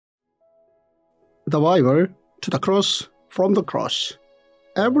The Bible to the cross, from the cross.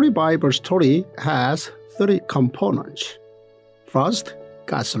 Every Bible story has three components. First,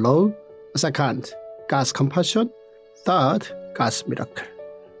 God's law. Second, God's compassion. Third, God's miracle.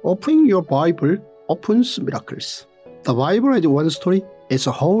 Opening your Bible opens miracles. The Bible as one story is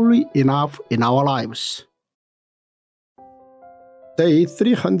wholly enough in our lives. Day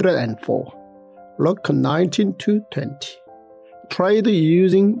 304, Luke 19-20. Trade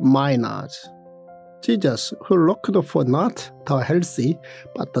using minas. Jesus, who looked for not the healthy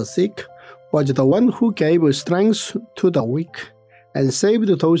but the sick, was the one who gave strength to the weak and saved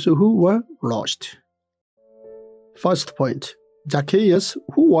those who were lost. First point, Zacchaeus,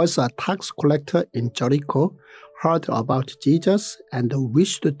 who was a tax collector in Jericho, heard about Jesus and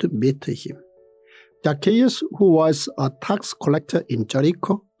wished to meet him. Zacchaeus, who was a tax collector in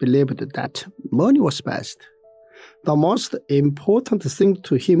Jericho, believed that money was best. The most important thing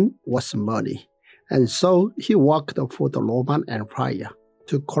to him was money, and so he worked for the Roman Empire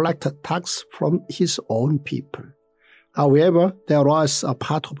to collect tax from his own people. However, there was a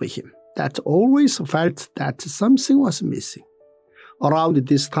part of him that always felt that something was missing. Around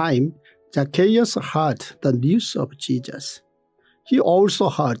this time, Zacchaeus heard the news of Jesus. He also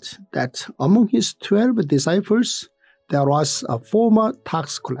heard that among his 12 disciples, there was a former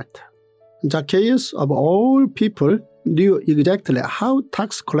tax collector. Zacchaeus, of all people, knew exactly how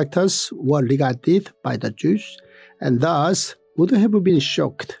tax collectors were regarded by the Jews, and thus would have been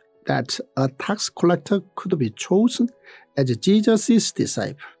shocked that a tax collector could be chosen as Jesus'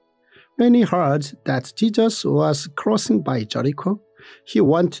 disciple. When he heard that Jesus was crossing by Jericho, he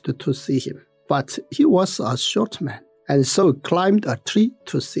wanted to see him, but he was a short man, and so climbed a tree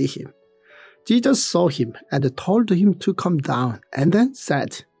to see him. Jesus saw him and told him to come down, and then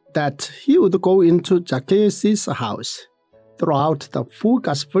said that he would go into Zacchaeus' house. Throughout the four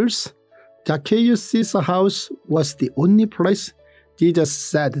Gospels, Zacchaeus' house was the only place Jesus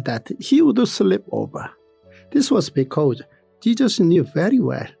said that he would sleep over. This was because Jesus knew very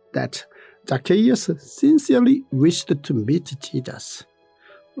well that Zacchaeus sincerely wished to meet Jesus.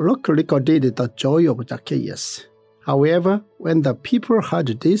 Luke recorded the joy of Zacchaeus. However, when the people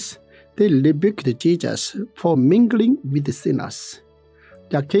heard this, they rebuked Jesus for mingling with sinners.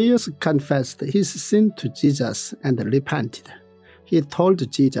 Zacchaeus confessed his sin to Jesus and repented. He told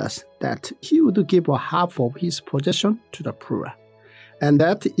Jesus that he would give half of his possession to the poor, and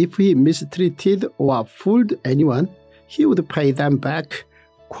that if he mistreated or fooled anyone, he would pay them back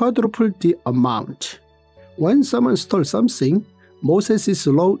quadruple the amount. When someone stole something, Moses'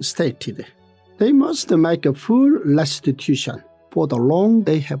 law stated, they must make a full restitution for the wrong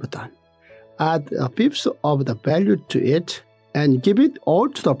they have done, add a fifth of the value to it, and give it all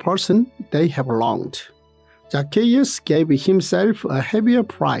to the person they have wronged. Zacchaeus gave himself a heavier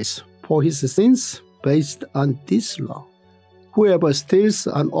price for his sins based on this law. Whoever steals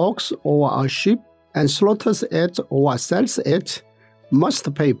an ox or a sheep and slaughters it or sells it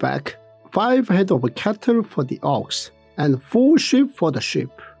must pay back 5 head of cattle for the ox and 4 sheep for the sheep.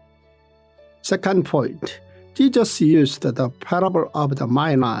 Second point, Jesus used the parable of the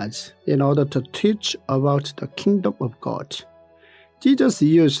minas in order to teach about the kingdom of God. Jesus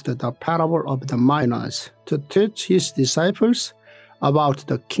used the parable of the minas to teach his disciples about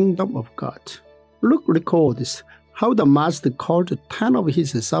the kingdom of God. Luke records how the master called 10 of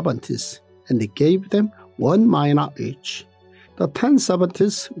his servants and gave them 1 mina each. The 10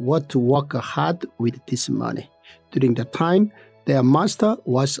 servants were to work hard with this money during the time their master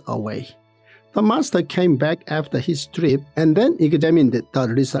was away. The master came back after his trip and then examined the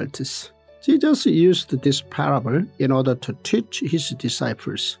results. Jesus used this parable in order to teach his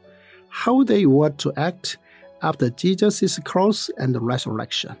disciples how they were to act after Jesus' cross and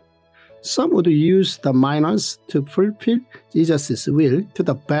resurrection. Some would use the minas to fulfill Jesus' will to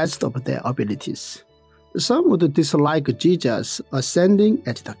the best of their abilities. Some would dislike Jesus ascending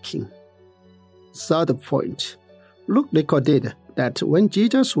as the king. Third point, Luke recorded that when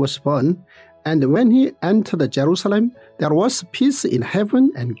Jesus was born, and when he entered Jerusalem, there was peace in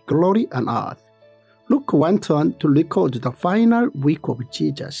heaven and glory on earth. Luke went on to record the final week of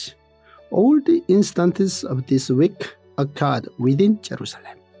Jesus. All the instances of this week occurred within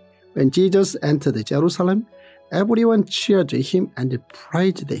Jerusalem. When Jesus entered Jerusalem, everyone cheered him and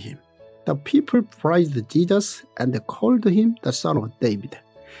praised him. The people praised Jesus and called him the Son of David,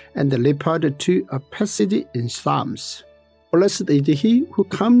 and referred to a passage in Psalms. Blessed is he who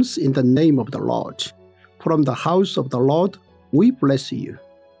comes in the name of the Lord. From the house of the Lord we bless you.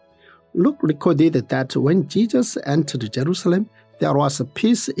 Luke recorded that when Jesus entered Jerusalem, there was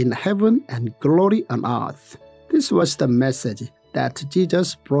peace in heaven and glory on earth. This was the message that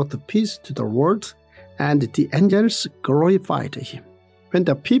Jesus brought peace to the world, and the angels glorified him. When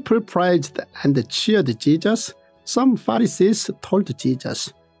the people praised and cheered Jesus, some Pharisees told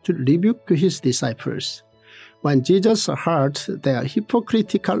Jesus to rebuke his disciples. When Jesus heard their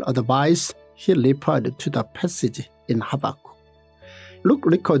hypocritical advice, he referred to the passage in Habakkuk. Luke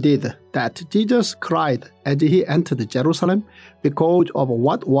recorded that Jesus cried as he entered Jerusalem because of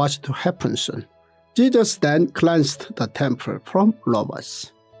what was to happen soon. Jesus then cleansed the temple from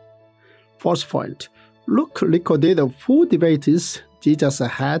robbers. First point, Luke recorded 4 debates Jesus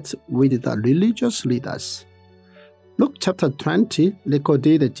had with the religious leaders. Luke chapter 20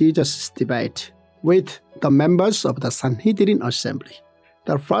 recorded Jesus' debate with the members of the Sanhedrin assembly.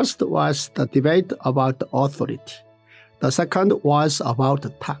 The first was the debate about authority. The second was about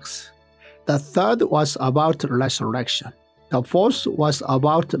tax. The third was about resurrection. The fourth was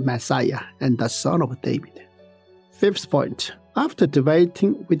about Messiah and the Son of David. Fifth point, after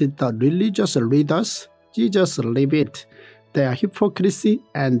debating with the religious leaders, Jesus revealed their hypocrisy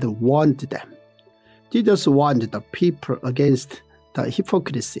and warned them. Jesus warned the people against the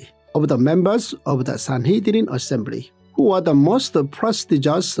hypocrisy of the members of the Sanhedrin assembly, who were the most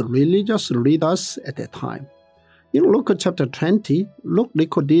prestigious religious leaders at that time. In Luke chapter 20, Luke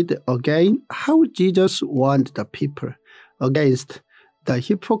recorded again how Jesus warned the people against the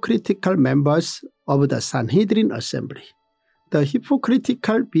hypocritical members of the Sanhedrin assembly. The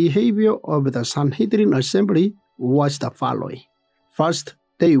hypocritical behavior of the Sanhedrin assembly was the following. First,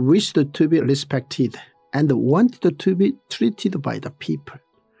 they wished to be respected and wanted to be treated by the people.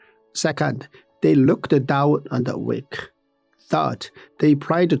 Second, they looked down on the weak. Third, they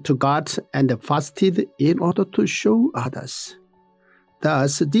prayed to God and fasted in order to show others.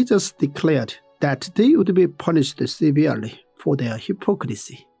 Thus, Jesus declared that they would be punished severely for their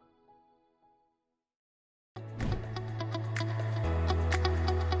hypocrisy.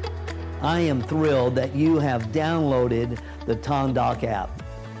 I am thrilled that you have downloaded the Tongdok app.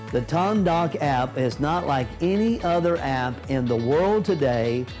 The Tongdok app is not like any other app in the world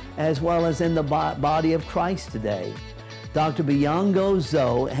today, as well as in the body of Christ today. Dr.Byoungho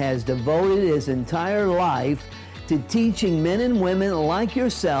Zoh has devoted his entire life to teaching men and women like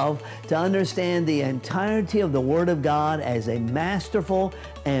yourself to understand the entirety of the Word of God as a masterful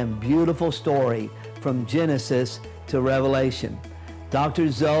and beautiful story from Genesis to Revelation. Dr.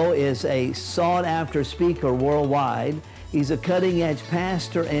 Zoh is a sought-after speaker worldwide. He's a cutting-edge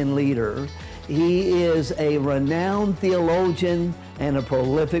pastor and leader. He is a renowned theologian and a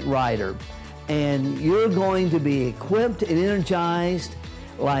prolific writer. And you're going to be equipped and energized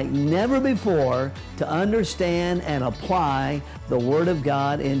like never before to understand and apply the Word of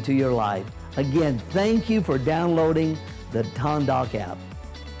God into your life. Again, thank you for downloading the Tongdok app.